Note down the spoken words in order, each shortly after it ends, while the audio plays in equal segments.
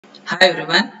Hi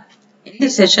everyone. In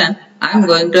this session, I am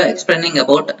going to explaining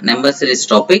about number series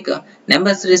topic.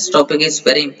 Number series topic is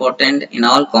very important in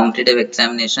all competitive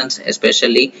examinations,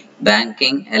 especially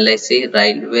banking, LIC,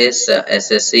 railways,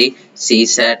 SSC,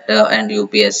 CSAT, and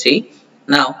UPSC.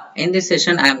 Now, in this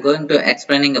session, I am going to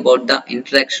explaining about the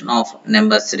introduction of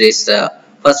number series.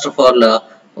 First of all,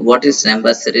 what is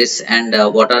number series and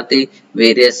what are the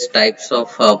various types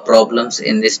of problems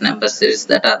in this number series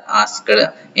that are asked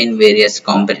in various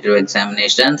competitive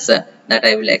examinations that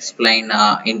I will explain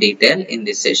in detail in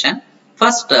this session.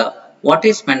 First, what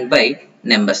is meant by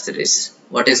number series?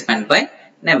 What is meant by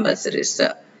number series?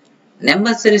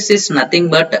 Number series is nothing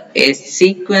but a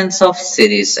sequence of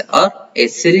series or a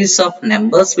series of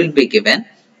numbers will be given.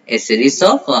 A series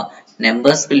of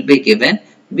numbers will be given.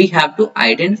 We have to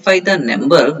identify the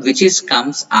number which is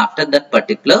comes after that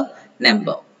particular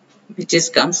number. Which is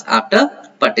comes after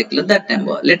particular that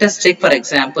number. Let us take for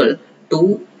example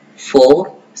 2,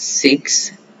 4,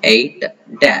 6, 8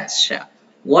 dash.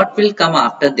 What will come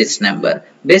after this number?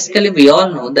 Basically we all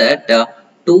know that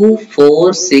 2,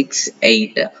 4, 6,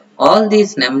 8. All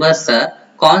these numbers are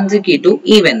consecutive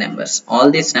even numbers. All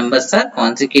these numbers are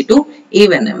consecutive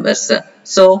even numbers.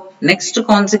 So next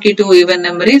consecutive even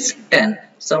number is 10.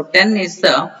 So 10 is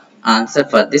the answer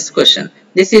for this question.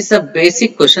 This is a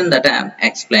basic question that I am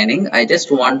explaining. I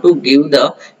just want to give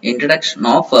the introduction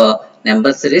of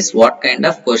number series, what kind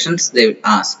of questions they will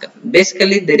ask.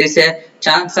 Basically there is a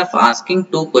chance of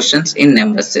asking two questions in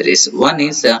number series. One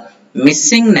is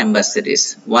missing number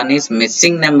series. One is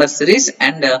missing number series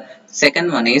and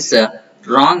second one is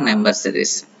wrong number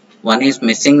series. One is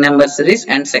missing number series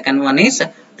and second one is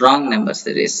wrong number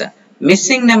series.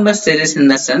 Missing number series in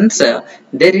the sense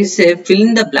there is a fill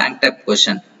in the blank type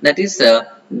question, that is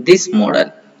this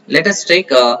model. Let us take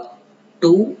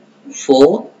 2,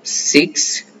 4,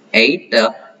 6, 8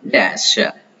 dash.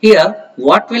 Here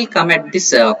what will come at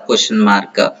this question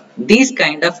mark? These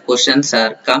kind of questions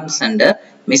are comes under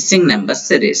missing number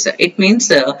series. It means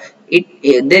there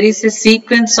is a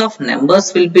sequence of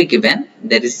numbers will be given.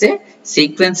 There is a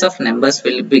sequence of numbers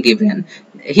will be given.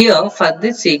 Here for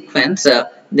this sequence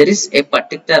there is a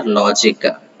particular logic.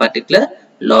 Particular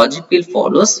logic will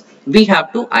follows. We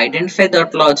have to identify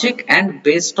that logic and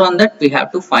based on that we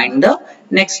have to find the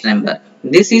next number.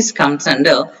 This is comes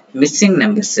under missing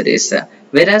number series.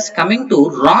 Whereas coming to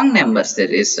wrong number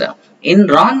series, in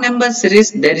wrong number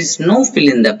series there is no fill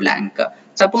in the blank.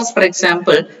 Suppose for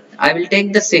example I will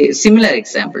take the similar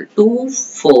example 2,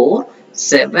 4,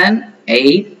 7,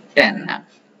 8, 10.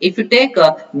 If you take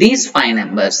these 5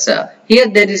 numbers, here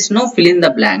there is no fill in the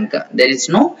blank. There is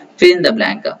no fill in the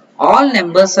blank. All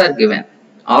numbers are given.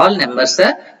 All numbers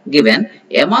are given.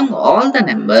 Among all the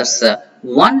numbers,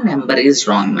 one number is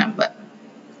wrong number.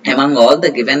 Among all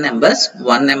the given numbers,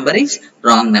 one number is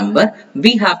wrong number.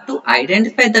 We have to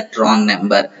identify that wrong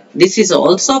number. This is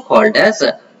also called as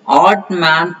odd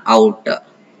man out.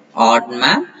 Odd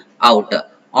man out.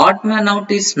 Odd man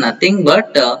out is nothing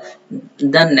but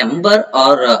the number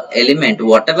or element,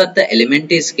 whatever the element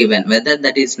is given, whether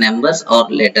that is numbers or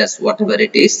letters, whatever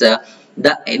it is,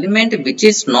 the element which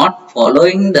is not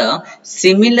following the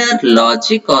similar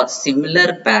logic or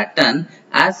similar pattern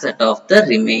as that of the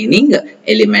remaining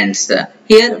elements.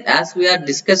 Here as we are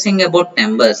discussing about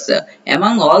numbers,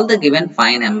 among all the given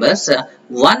 5 numbers,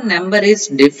 one number is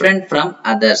different from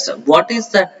others. What is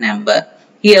that number?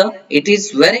 Here it is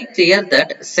very clear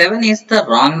that 7 is the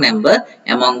wrong number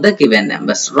among the given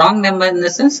numbers. Wrong number in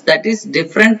the sense that is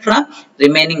different from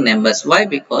remaining numbers. Why?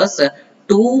 Because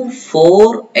 2,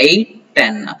 4, 8,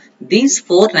 10. These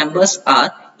 4 numbers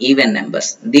are even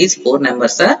numbers. These 4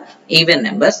 numbers are even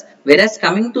numbers. Whereas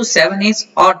coming to 7 is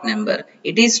odd number.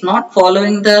 It is not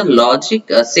following the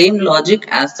logic, same logic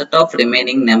as that of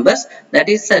remaining numbers. That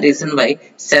is the reason why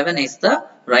 7 is the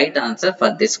right answer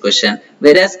for this question.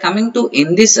 Whereas coming to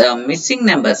in this missing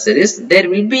number series, there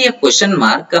will be a question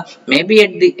mark maybe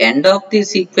at the end of the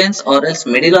sequence or else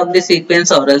middle of the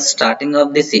sequence or else starting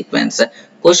of the sequence.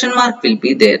 Question mark will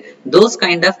be there. Those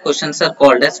kind of questions are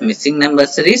called as missing number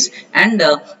series and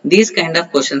these kind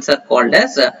of questions are called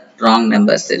as wrong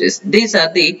number series. These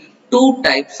are the two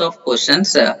types of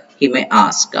questions he may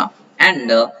ask.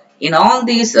 And in all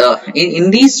these,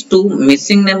 in these two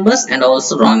missing numbers and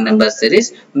also wrong number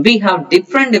series, we have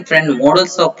different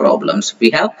models of problems.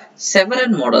 We have several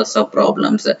models of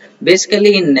problems.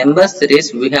 Basically, in number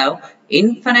series, we have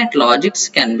infinite logics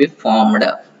can be formed.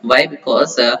 Why?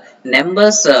 Because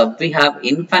numbers, we have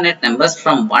infinite numbers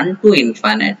from 1 to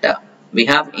infinite. We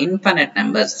have infinite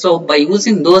numbers. So by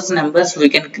using those numbers, we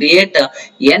can create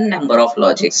n number of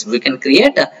logics. We can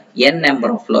create n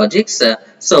number of logics.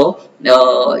 So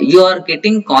you are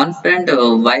getting confident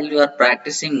while you are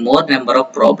practicing more number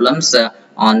of problems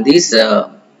on this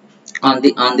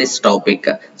topic.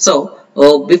 So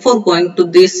before going to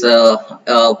these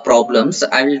problems,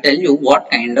 I will tell you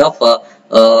what kind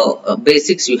of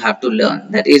basics you have to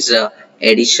learn. That is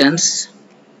additions,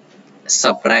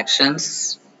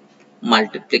 subtractions,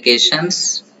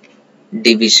 multiplications,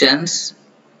 divisions.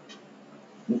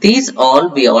 These all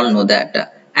we all know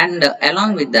that, and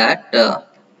along with that,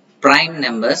 prime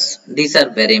numbers. These are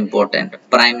very important.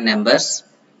 Prime numbers,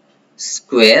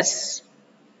 squares,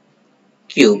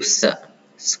 cubes,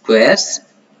 squares,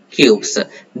 cubes.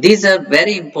 These are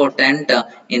very important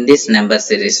in this number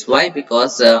series. Why?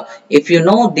 Because if you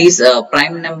know these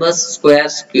prime numbers,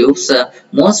 squares, cubes,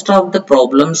 most of the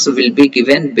problems will be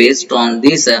given based on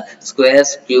these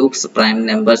squares, cubes, prime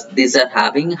numbers. These are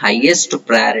having highest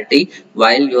priority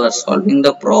while you are solving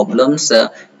the problems.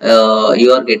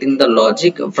 You are getting the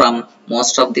logic from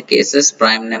most of the cases.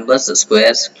 Prime numbers,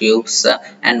 squares, cubes,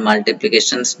 and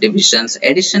multiplications, divisions,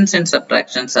 additions and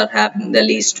subtractions are having the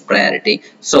least priority.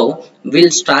 So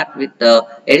we'll start with the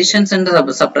additions and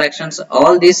the subtractions.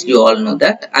 All this you all know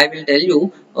that. I will tell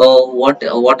you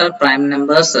what are prime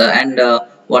numbers and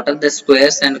what are the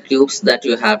squares and cubes that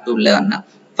you have to learn.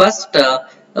 First,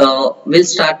 we'll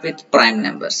start with prime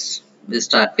numbers. We'll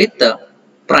start with the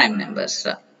prime numbers.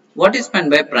 What is meant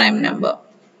by prime number?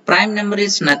 Prime number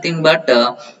is nothing but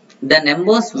the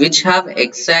numbers which have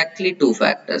exactly two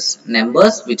factors.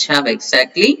 Numbers which have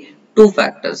exactly two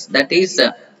factors. That is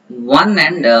 1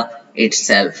 and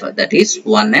itself. That is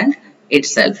 1 and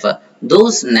itself.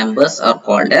 Those numbers are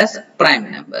called as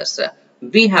prime numbers.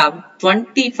 We have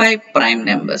 25 prime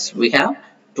numbers. We have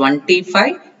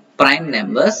 25 prime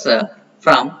numbers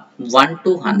from 1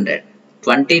 to 100.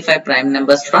 25 prime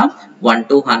numbers from 1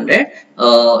 to 100.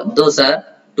 Those are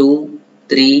 2,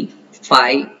 3,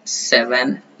 5,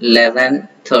 7, 11,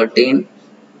 13,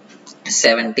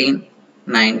 17,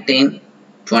 19,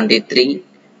 23,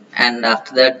 and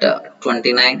after that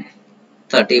 29,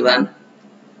 31,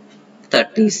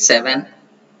 37,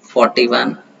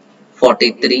 41,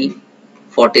 43,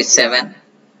 47,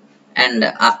 and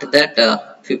after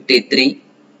that 53,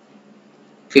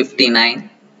 59,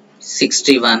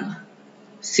 61,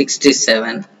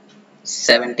 67,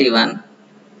 71,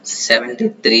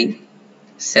 73,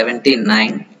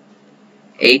 79,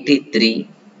 83,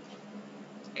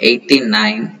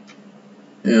 89,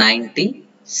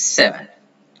 97.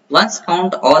 Once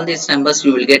count all these numbers,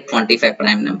 you will get 25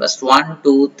 prime numbers. 1,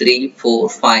 2, 3, 4,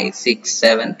 5, 6,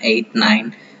 7, 8,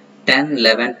 9, 10,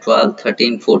 11, 12,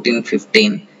 13, 14,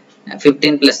 15.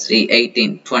 15 plus 3,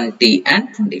 18, 20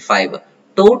 and 25.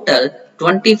 Total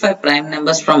 25 prime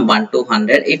numbers from 1 to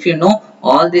 100. If you know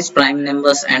all these prime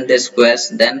numbers and their squares,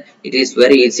 then it is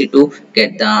very easy to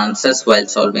get the answers while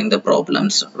solving the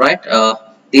problems, right?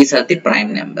 These are the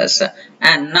prime numbers.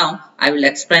 And now I will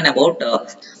explain about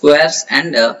squares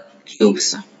and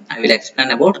cubes. I will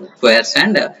explain about squares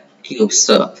and cubes.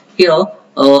 Here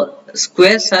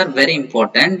squares are very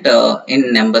important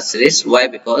in number series. Why?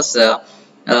 Because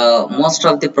most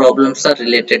of the problems are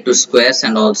related to squares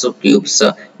and also cubes.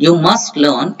 You must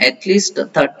learn at least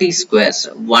 30 squares,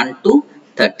 1 to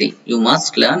 30. You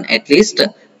must learn at least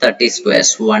 30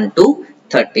 squares, 1 to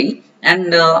 30. And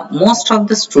most of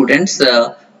the students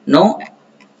know,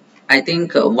 I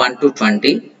think 1 to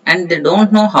 20, and they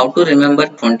don't know how to remember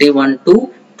 21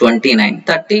 to 29.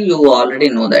 30 you already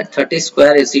know that 30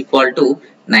 square is equal to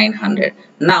 900.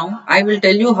 Now I will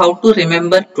tell you how to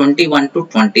remember 21 to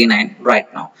 29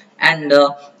 right now. And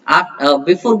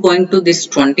before going to this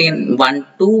 21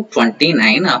 to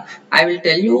 29, I will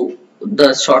tell you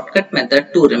the shortcut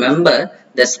method to remember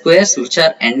the squares which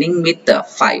are ending with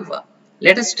 5.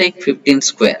 Let us take 15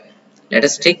 square. Let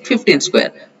us take 15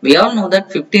 square. We all know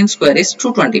that 15 square is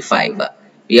 225.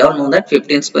 We all know that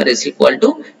 15 square is equal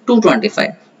to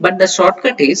 225. But the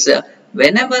shortcut is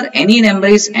whenever any number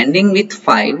is ending with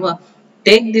 5,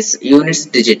 take this units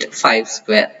digit 5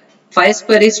 square. 5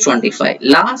 square is 25.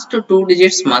 Last two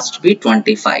digits must be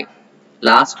 25.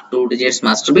 Last two digits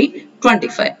must be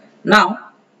 25.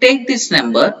 Now take this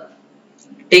number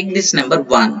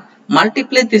 1.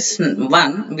 Multiply this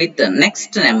 1 with the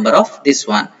next number of this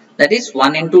one. That is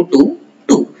 1 into 2,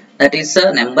 2. That is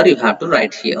a number you have to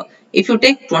write here. If you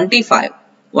take 25,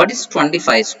 what is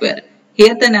 25 square?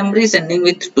 Here the number is ending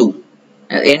with 2,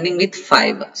 ending with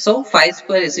 5. So 5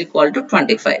 square is equal to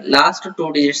 25. Last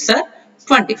two digits are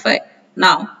 25.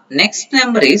 Now next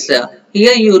number is,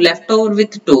 here you left over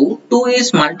with 2. 2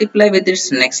 is multiplied with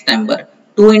its next number.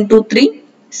 2 into 3,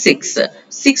 6.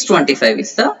 625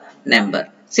 is the number.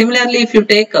 Similarly, if you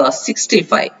take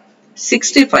 65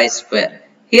 square.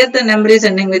 Here the number is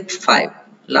ending with 5.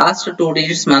 Last two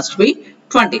digits must be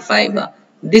 25.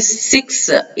 This 6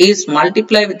 is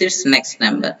multiplied with its next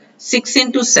number. 6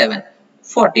 into 7,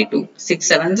 42. 6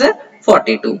 sevens are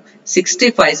 42.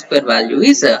 65 square value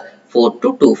is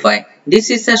 4225. This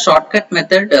is a shortcut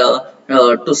method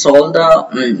to solve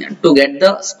the to get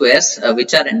the squares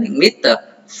which are ending with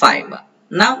 5.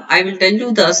 Now I will tell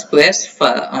you the squares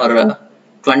for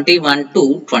 21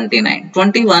 to 29.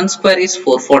 21 square is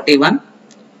 441.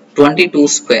 22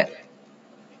 square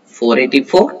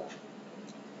 484.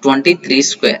 23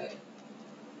 square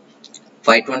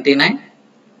 529.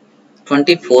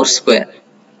 24 square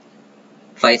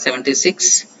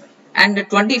 576, and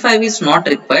 25 is not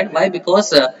required. Why?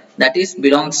 Because that is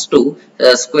belongs to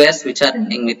squares which are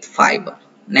ending with 5.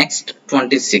 Next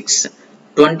 26.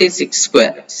 26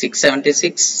 square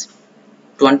 676.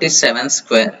 27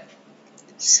 square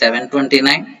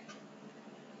 729.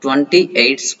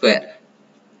 28 square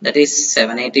that is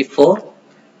 784,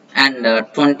 and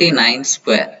 29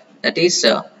 square that is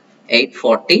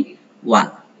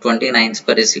 841. 29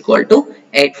 square is equal to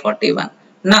 841.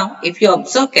 Now, if you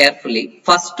observe carefully,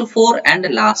 first 4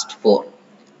 and last 4.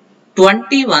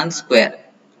 21 square,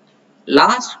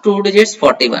 last two digits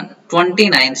 41.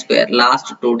 29 square,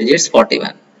 last two digits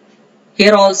 41.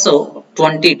 Here also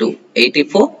 22,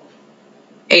 84,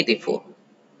 84.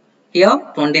 Here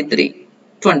 23,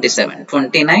 27,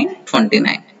 29,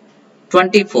 29.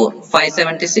 24,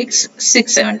 576,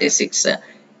 676.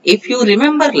 If you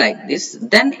remember like this,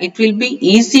 then it will be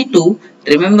easy to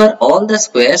remember all the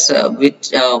squares which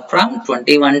from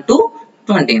 21 to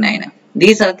 29.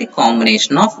 These are the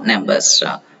combination of numbers.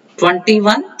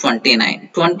 21, 29,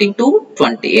 22,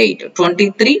 28,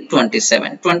 23,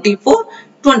 27, 24,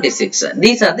 26.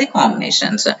 These are the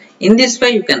combinations. In this way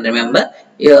you can remember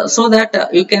so that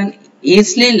you can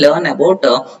easily learn about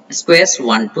squares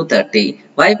 1 to 30.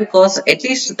 Why? Because at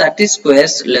least 30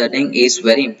 squares learning is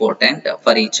very important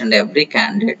for each and every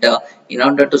candidate in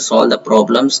order to solve the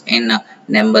problems in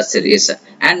number series.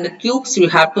 And cubes you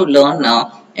have to learn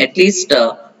at least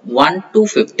 1 to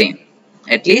 15.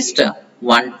 At least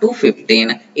 1 to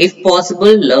 15. If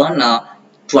possible, learn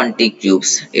 20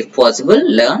 cubes. If possible,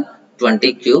 learn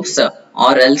 20 cubes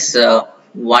or else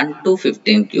 1 to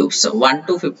 15 cubes. 1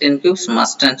 to 15 cubes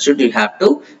must and should you have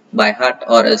to by heart,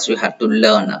 or else you have to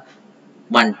learn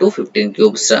 1 to 15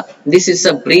 cubes. This is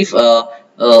a brief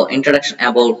introduction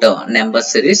about number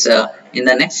series. In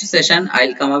the next session, I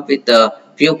will come up with a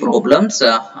few problems.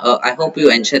 I hope you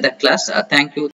enjoy the class. Thank you.